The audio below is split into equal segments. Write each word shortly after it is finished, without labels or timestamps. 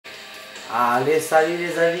Allez, salut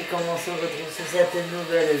les amis, comment on se retrouve sur cette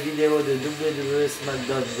nouvelle vidéo de WWE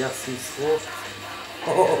Smackdown versus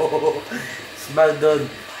Raw. Smackdown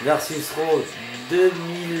versus Raw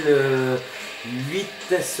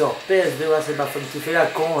 2008 sur PS2. Ouais, c'est ma femme qui fait la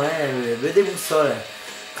con, hein, me déboussole.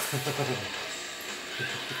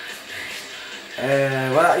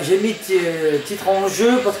 Voilà, j'ai mis titre en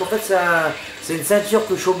jeu parce qu'en fait c'est une ceinture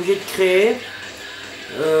que je suis obligé de créer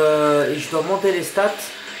et je dois monter les stats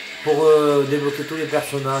pour débloquer tous les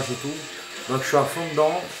personnages et tout. Donc je suis à fond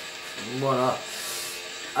dedans. Voilà.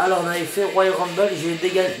 Alors on avait fait Royal Rumble,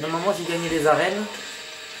 normalement j'ai gagné les arènes.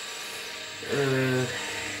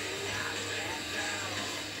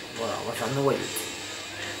 Voilà, on va faire No Way Out.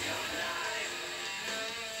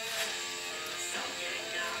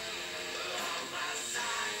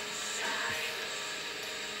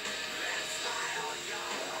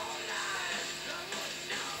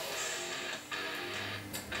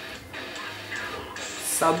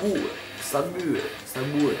 Sabu.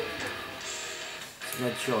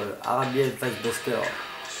 Signature Arabian Facebuster.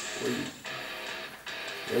 Oui.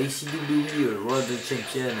 Ici WWE World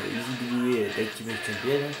Champion, Easy WWE Tag Team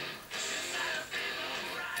Champion.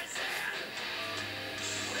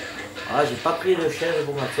 Ah, j'ai pas pris de chaise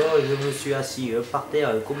pour m'asseoir et je me suis assis par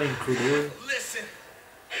terre comme un clodo.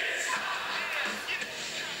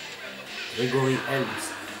 Gregory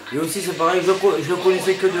Helms. Et aussi c'est pareil, je le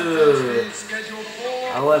connaissais que de...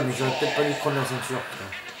 Ah ouais, mais j'aurais peut-être pas dû prendre la ceinture, putain.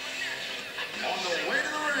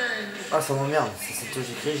 Ah, ça m'emmerde, c'est cette que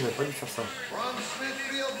j'ai créé, j'aurais pas dû faire ça.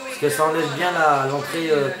 Parce que ça enlève bien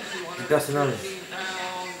l'entrée du personnage.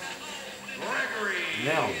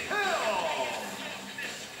 Merde.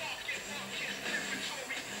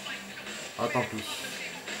 Ah, tant pis.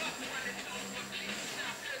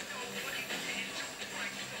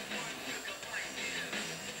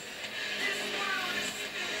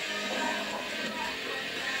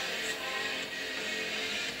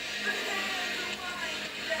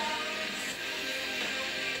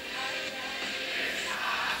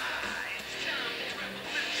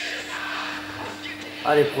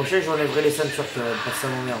 Ah, les prochains, j'enlèverai les ceintures quand même, parce que ça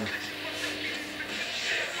m'emmerde.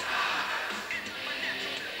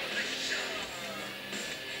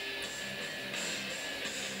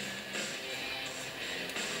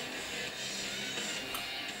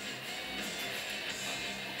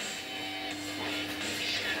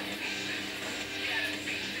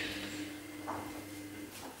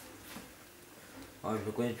 Ah, je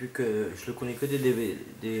le connais que des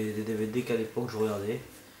DVD qu'à l'époque je regardais.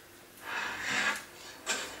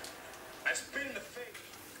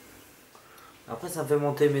 Après ça me fait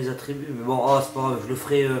monter mes attributs, mais bon, oh, c'est pas grave, je le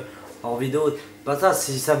ferai en vidéo. Pas ça,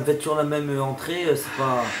 si ça me fait toujours la même entrée, c'est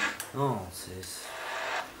pas... Non,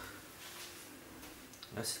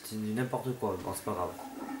 là c'est n'importe quoi, bon c'est pas grave.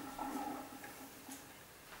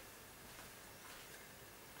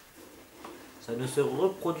 Ça ne se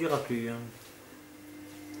reproduira plus. Hein.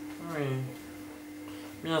 Oui,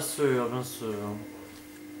 bien sûr, bien sûr.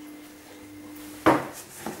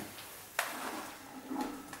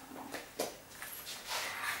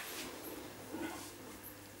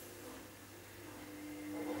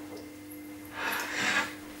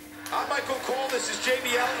 This is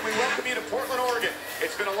JBL and we welcome you to Portland, Oregon.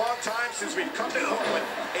 It's been a long time since we've come to Portland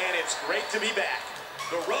and it's great to be back.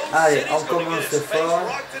 Allez, on commence fort.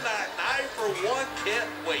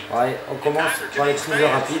 Ouais, on commence par les prises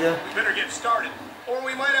rapides.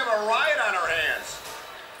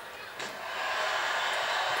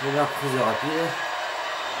 Première prise rapide.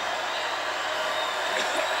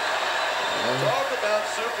 Talk about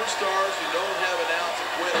superstars who don't have an ounce of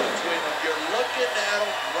quit between them. You're looking at them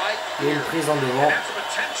right here. Et une prise en devant. That's a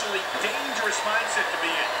potentially dangerous mindset to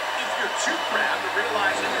be in. If you're too proud to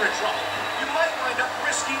realize that you're in trouble, you might wind up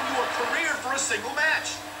risking your career for a single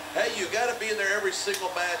match. Hey, you got to be in there every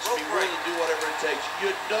single match to be willing to do whatever it takes.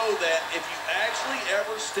 You know that if you actually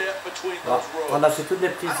ever step between those ropes. On a fait toutes les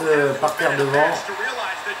prises par terre devant.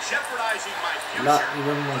 Là, il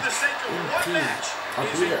me manque une prise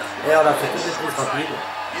rapide. Et on a fait toutes les prises rapides.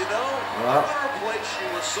 Voilà.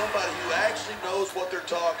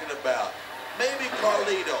 Maybe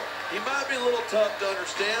Carlito. He might be a little tough to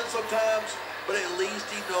understand sometimes, but at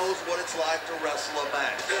least he knows what it's like to wrestle a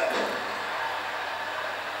match.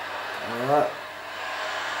 Voilà.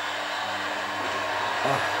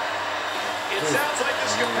 Ah. It sounds like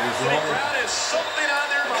this capacity crowd has something on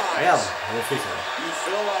their minds. Merde, j'ai fait ça. You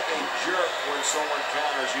feel like a jerk when someone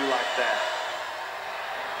counters you like that.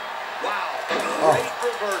 Wow, great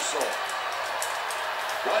reversal.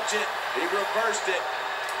 Watch it, he reversed it.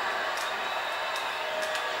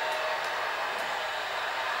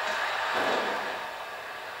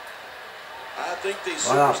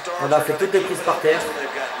 Voilà, on a fait toutes les prises par terre.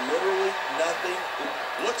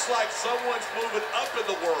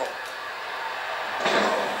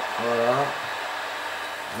 Voilà.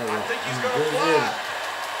 Alors, deuxième.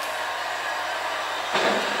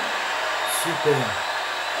 Super.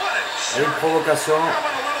 Et une provocation.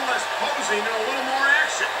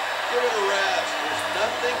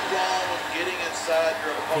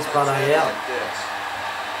 Prise par derrière.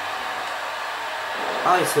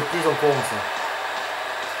 Ah, il s'est pris en courant ça.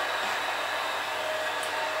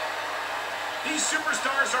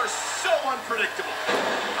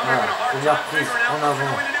 Voilà, première prise en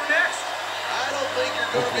avant.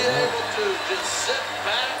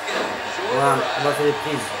 Voilà, on va faire des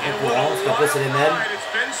prises en courant, parce qu'après c'est les mêmes.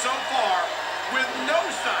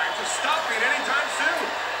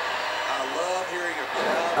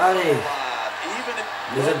 Allez,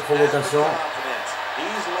 deuxième provocation.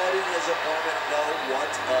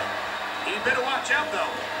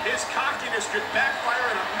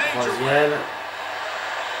 Troisième.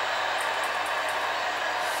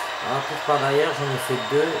 Ah, pour par derrière, j'en ai fait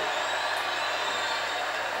deux.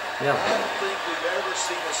 Merde. I don't think we've ever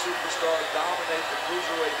seen a superstar dominate the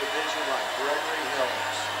cruiserweight division like Gregory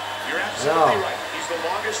Helms. You're absolutely right. He's the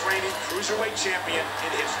longest reigning cruiserweight champion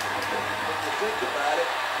in history. When you think about it,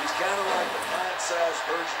 he's kind of like the pint-sized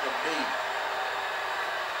version of me.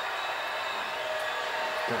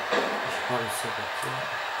 Je pas réussi à partir.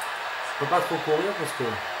 Je peux pas trop courir parce que...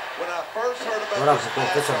 When I first heard about voilà, this faut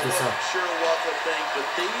match, qu'on fait ça, I fait ça. wasn't sure what to think, but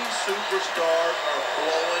these superstars are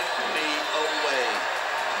blowing me away.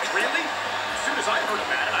 Really? As soon as I heard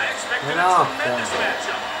about it, I expected a tremendous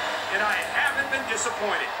matchup, and I haven't been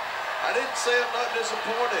disappointed. I didn't say I'm not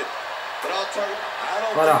disappointed, but I'll tell you, I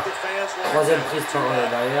don't think the fans will. Troisième prise par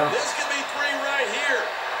derrière. This could be three right here.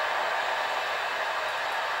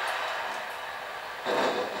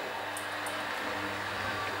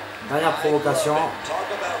 Dernière provocation. Talk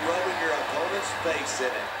about rubbing your opponent's face in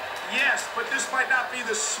it. Yes, but this might not be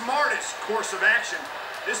the smartest course of action.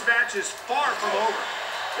 This match is far from over.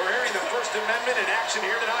 We're hearing the First Amendment in action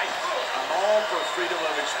here tonight. I'm all for freedom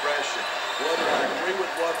of expression, whether I agree with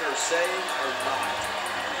what they're saying or not.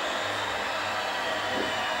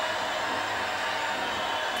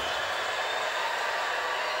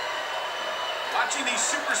 Watching these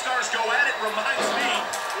superstars go at it reminds me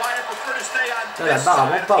why I prefer to stay on this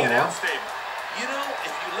side of the announce table. You know,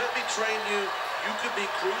 if you let me train you, you could be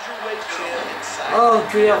cruiserweight champ inside. Oh,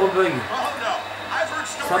 cuillère au bug. Oh no, I've heard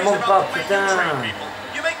Ça stories monte pas, about the way you putain. train people.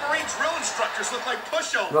 You make Marine drill instructors look like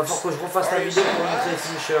pushovers. Il va falloir que je refasse la vidéo pour montrer les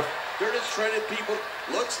finishers. They're just training people.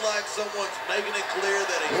 Looks like someone's making it clear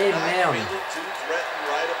that he's not feeling too threatened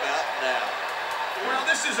right about now. Well,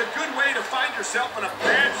 this is a good way to find yourself in a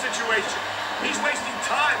bad situation. He's wasting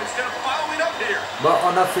time instead of following up here. Bon,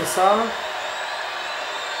 on a fait ça.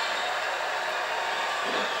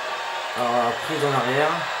 Alors, prise en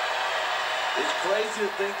arrière. It's crazy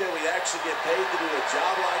to think that we actually get paid to do a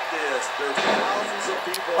job like this. There's thousands of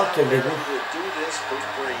people out there who would do this for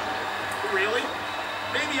free. Really?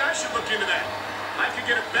 Maybe I should look into that. I could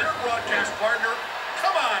get a better broadcast partner.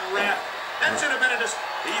 Come on, ref. That should have been a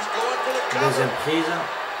He's going for the cover. Deuxième prise.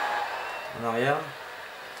 En arrière.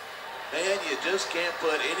 Man, you just can't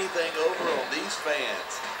put anything over on these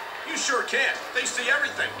fans. You sure can. They see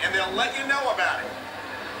everything, and they'll let you know about it.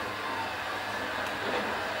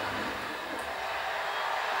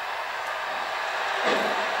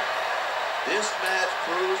 This match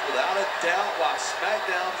proves without a doubt why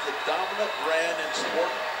Smackdown's the dominant brand in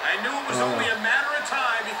sport. I knew it was only a matter of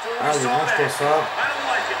time before we saw that. I don't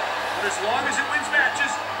like it, but as long as it wins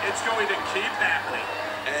matches, it's going to keep happening.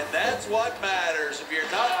 And that's what matters. If you're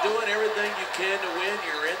not doing everything you can to win,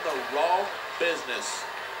 you're in the wrong business.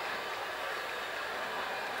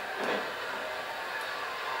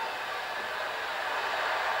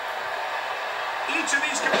 Each of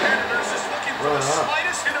these competitors is looking for the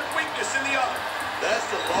slightest hint of weakness in the other. That's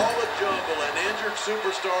the law of the jungle. An injured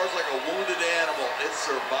superstar is like a wounded animal. It's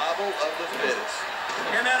survival of the fittest.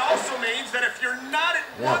 And that also means that if you're not at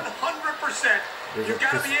 100%, you've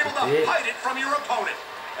got to be able to hide it from your opponent.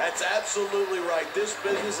 That's absolutely right. This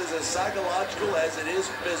business is as psychological as it is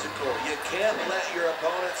physical. You can't let your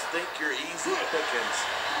opponents think you're easy pickings.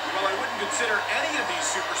 Well, I wouldn't consider any of these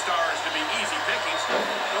superstars to be easy pickings,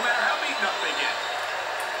 no matter how beaten up they get.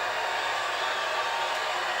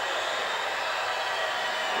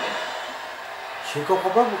 Je comprends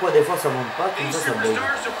pas pourquoi des fois ça monte pas, comme ça bouge.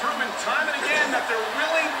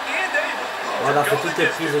 On a fait toutes les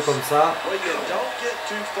prises comme ça.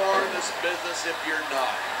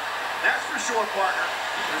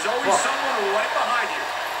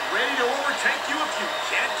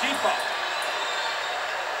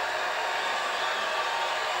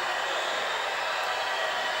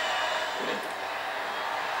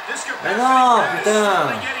 Mais non, putain.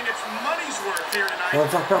 Ça va me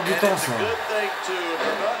faire perdre du temps, ça.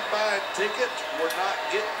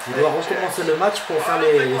 Je dois recommencer le match pour faire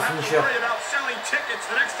les finishers.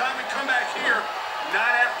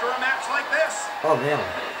 Oh merde.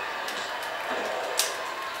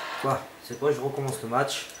 Quoi? C'est quoi? Je recommence le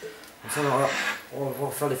match. Comme ça, on va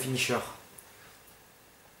refaire les finishers.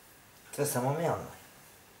 Ça m'emmerde.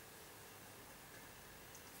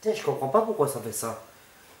 Putain, je comprends pas pourquoi ça fait ça.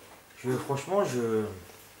 Franchement,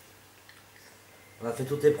 on a fait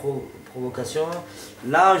toutes les provocations.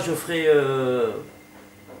 Là, je ferai...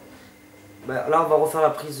 là, on va refaire la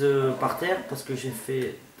prise par terre parce que j'ai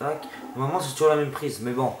fait... Tac. Normalement, c'est toujours la même prise.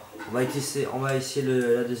 Mais bon, on va essayer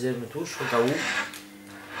la deuxième touche au cas où.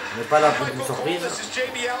 On n'est pas là pour une surprise.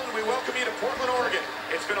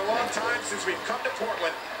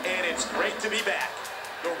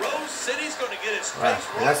 Voilà,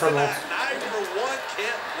 et là, ça monte.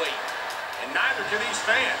 And neither can these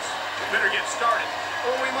fans. We better get started,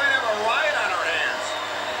 or we might have a riot on our hands.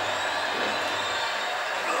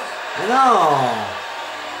 Mais non!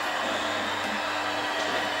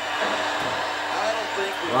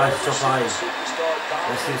 Ouais, c'est toujours pareil. C'est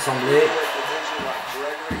ce qu'il me semblait.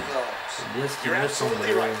 C'est bien ce qu'il me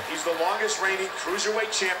semblait.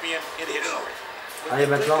 Allez,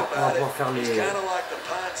 maintenant, on va pouvoir faire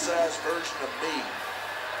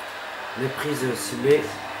les prises ciblées.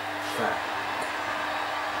 Enfin,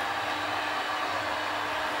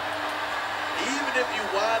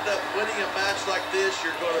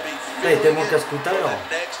 il était moins casse-cou tout à l'heure.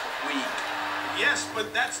 Yes,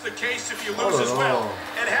 but that's the case if you lose as well.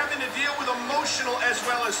 And having to deal with emotional as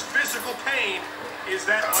well as physical pain is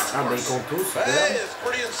that much worse. Ah, mais ils comptent tous. Hey, it's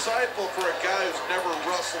pretty insightful for a guy who's never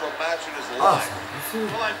wrestled a match in his life.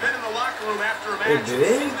 Well, I've been in the locker room after a match and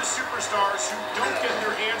seen the superstars who don't get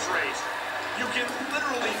their hands raised. You can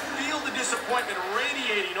literally feel the disappointment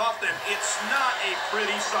radiating off them. It's not a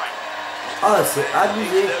pretty sight. Ah, c'est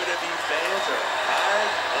abusé.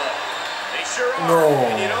 They sure are. Non.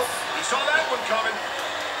 And you know, he saw that one coming.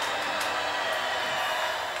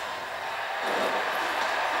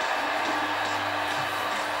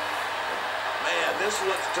 Man, this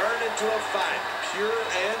one's turned into a fight, pure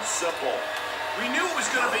and simple. We knew it was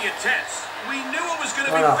going to be intense. We knew it was going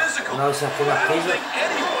to be physical. I don't think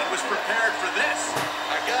anyone was prepared for this.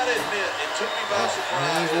 I gotta admit, it took me by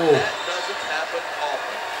surprise, and that doesn't happen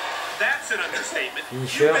often. That's an understatement. You've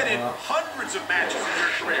been in hundreds of matches in your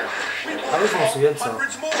career. We've watched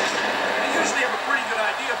hundreds more. You usually have a pretty good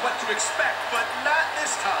idea of what to expect, but not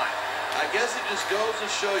this time. I guess it just goes to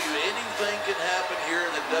show you anything can happen here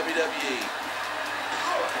in the WWE.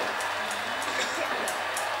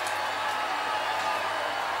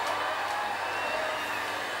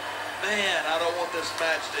 Man, I don't want this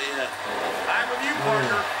match to end. I'm with you,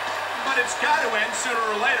 partner, but it's got to end sooner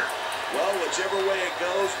or later. Well, whichever way it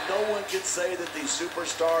goes, no one can say that these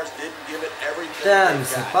superstars didn't give it everything. Putain, mais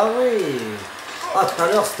c'est pas vrai. Ah, tout à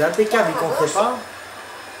l'heure, c'était impeccable, il comptait pas.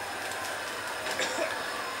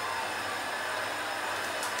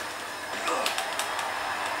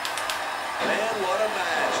 Man, what a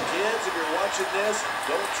match. Kids, if you're watching this,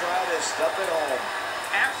 don't try this stuff at home.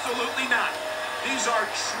 Absolutely not. These are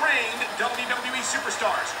trained WWE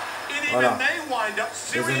superstars. And even they wind up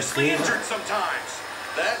seriously injured sometimes.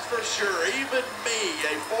 That's for sure. Even me,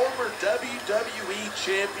 a former WWE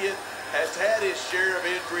champion, has had his share of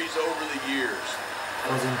injuries over the years.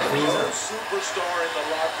 No superstar in the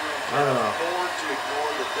locker room can afford to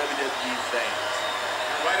ignore the WWE fans.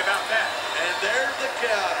 You're right about that. And there's the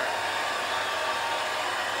counter.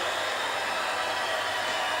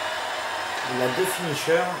 Il a deux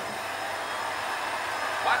finishers.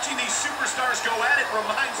 Watching these superstars go at it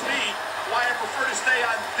reminds me why I prefer to stay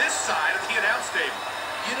on this side of the announce table.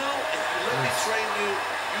 You know, if you let me train you,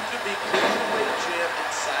 you could be cruiserweight champ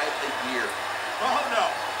inside a year. Oh, no.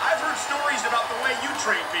 I've heard stories about the way you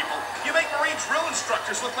train people. You make Marine drill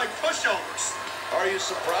instructors look like pushovers. Are you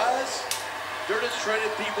surprised? They're just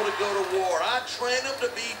training people to go to war. I train them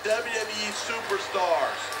to be WWE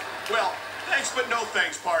superstars. Well, thanks but no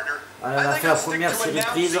thanks, partner. I think I'll stick to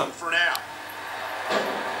announcing for now.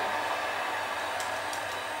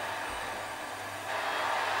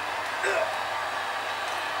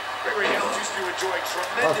 Gregory Helms used to enjoy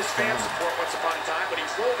tremendous fan support once upon a time, but he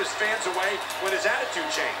drove his fans away when his attitude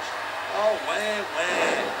changed. Oh, man.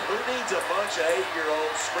 Who needs a bunch of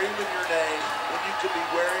 8-year-olds screaming your name when you could be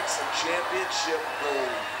wearing some championship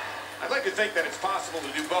gold? I'd like to think that it's possible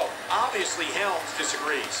to do both. Obviously, Helms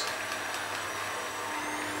disagrees.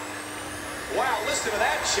 Wow, listen to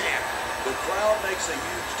that chant. The crowd makes a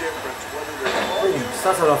huge difference whether they're for you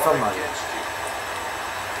or against you.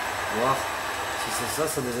 Voir si c'est ça,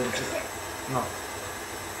 ça devient plus. Non.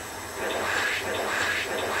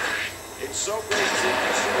 It's so great seeing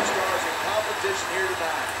these superstars in competition here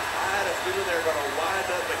tonight. I had a feeling they were going to wind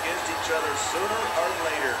up against each other sooner or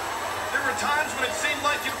later. There were times when it seemed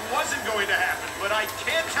like it wasn't going to happen, but I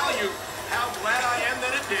can't tell you how glad I am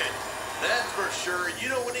that it did. That's for sure. You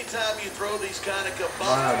know, anytime you throw these kind of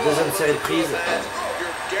Voilà, deuxième série de prise.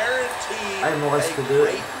 you're guaranteed il me reste que a deux.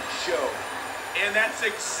 great show. And that's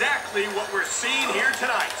exactly what we're seeing here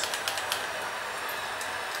tonight.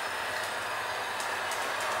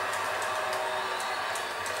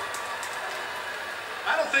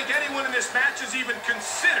 I don't think anyone in this match has even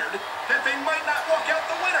considered that they might not walk out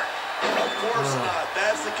the winner. Of course not.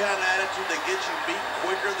 That's the kind of attitude that gets you beat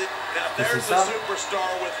quicker than... Now, there's a superstar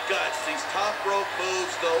with guts. These top rope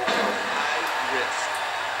moves, though, are high risk.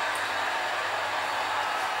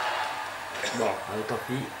 Bon, allez, tant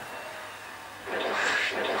pis.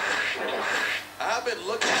 I've been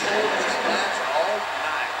looking forward to this match all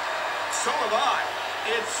night. So have I.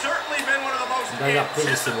 It's certainly been one of the most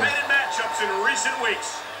anticipated matchups in recent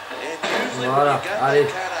weeks. And usually voilà, when you got allez,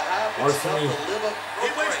 that kind of hype, on le it's tough finit. to live up. He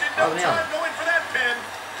wasted Ah, no merde. time going for that pin.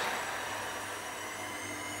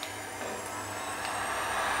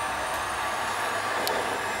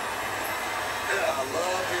 I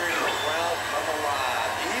love hearing the crowd come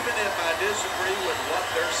alive, even if I disagree with what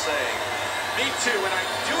they're saying. Me too, and I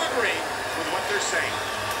do agree with what they're saying.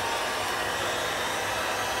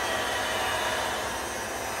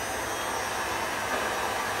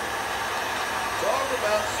 Talk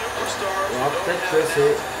about superstars who don't have an ounce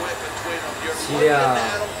of quit between them. You're looking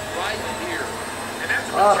at them right here. And that's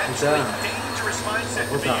a potentially dangerous mindset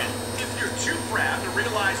to be in. If you're too proud to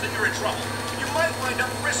realize that you're in trouble, you might wind up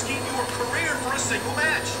risking your career for a single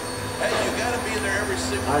match. Hey, you got to be in there every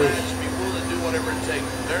single match and be willing to do whatever it takes.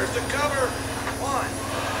 There's the cover. 1,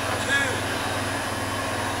 2.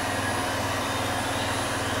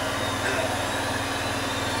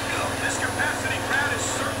 This capacity crowd is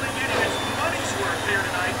certainly getting its money's worth here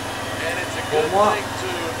tonight. And it's a good thing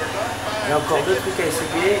too. They're not buying Il y a encore deux trucs à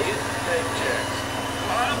essayer.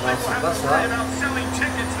 Non, c'est pas ça.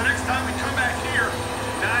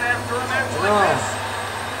 Non.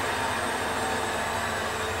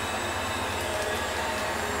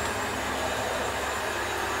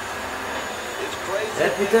 Eh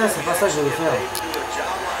putain, c'est pas ça que je veux faire.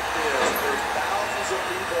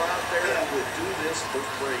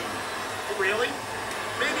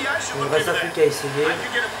 Il me reste un truc à essayer.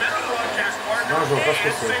 Non, je vois pas ce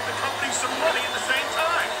que c'est.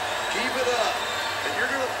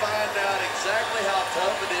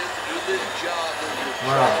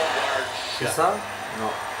 Voilà. C'est ça? Non.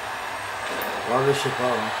 Ouais, mais je sais pas.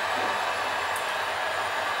 Hein.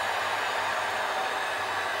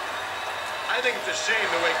 I think it's a shame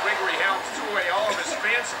the way Gregory Helms threw away all of his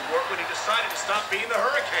fan support when he decided to stop being the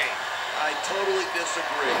Hurricane. I totally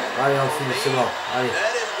disagree. Allez, on finit, c'est bon. Allez.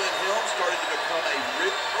 That is when Helms started to become a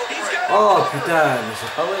rip. Oh putain, mais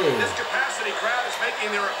c'est pas vrai. This capacity crowd is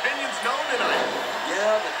making their opinions known tonight.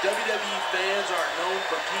 Yeah, the WWE fans aren't known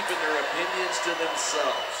for keeping their opinions to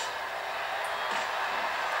themselves.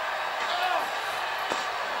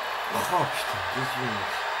 Oh putain, 18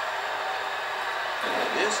 minutes.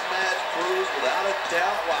 This match proves without a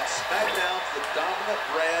doubt why Smackdown's the dominant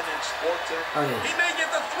brand in sports. Allez. He may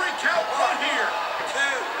get the 3 count one here.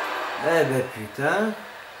 2. Eh ben putain.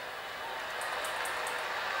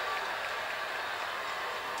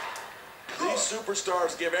 These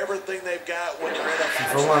superstars give everything they've got when you're in a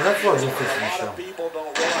match. Au moins 9 fois j'ai fait A lot Finisher. of people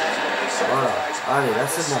don't realize what they Voilà. sacrifice Allez, là behind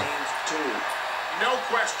the c'est bon. scenes too. No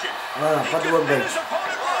question. Voilà, pas de wall break. His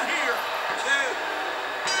opponent right here. 2,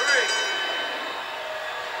 3.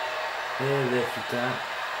 Eh ben putain.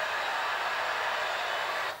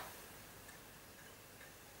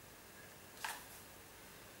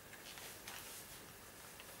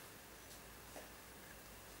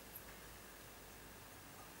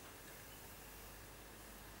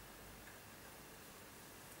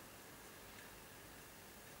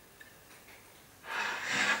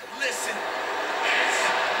 Listen.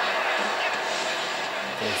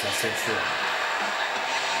 Ouais, ça c'est sûr.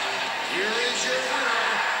 Here is your winner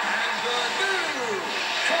and the new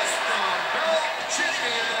custom belt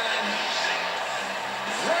champion,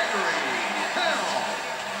 Gregory Helms.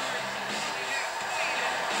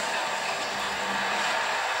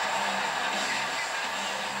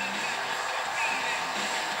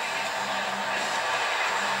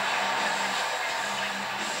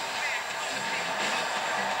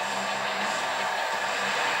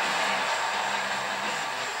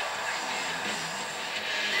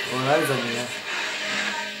 Voilà les amis.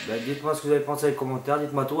 Ben, dites-moi ce que vous avez pensé dans les commentaires,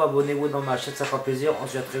 dites-moi tout, abonnez-vous dans ma chaîne, ça fera plaisir. On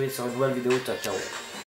se dit à très vite sur une nouvelle vidéo, ciao ciao.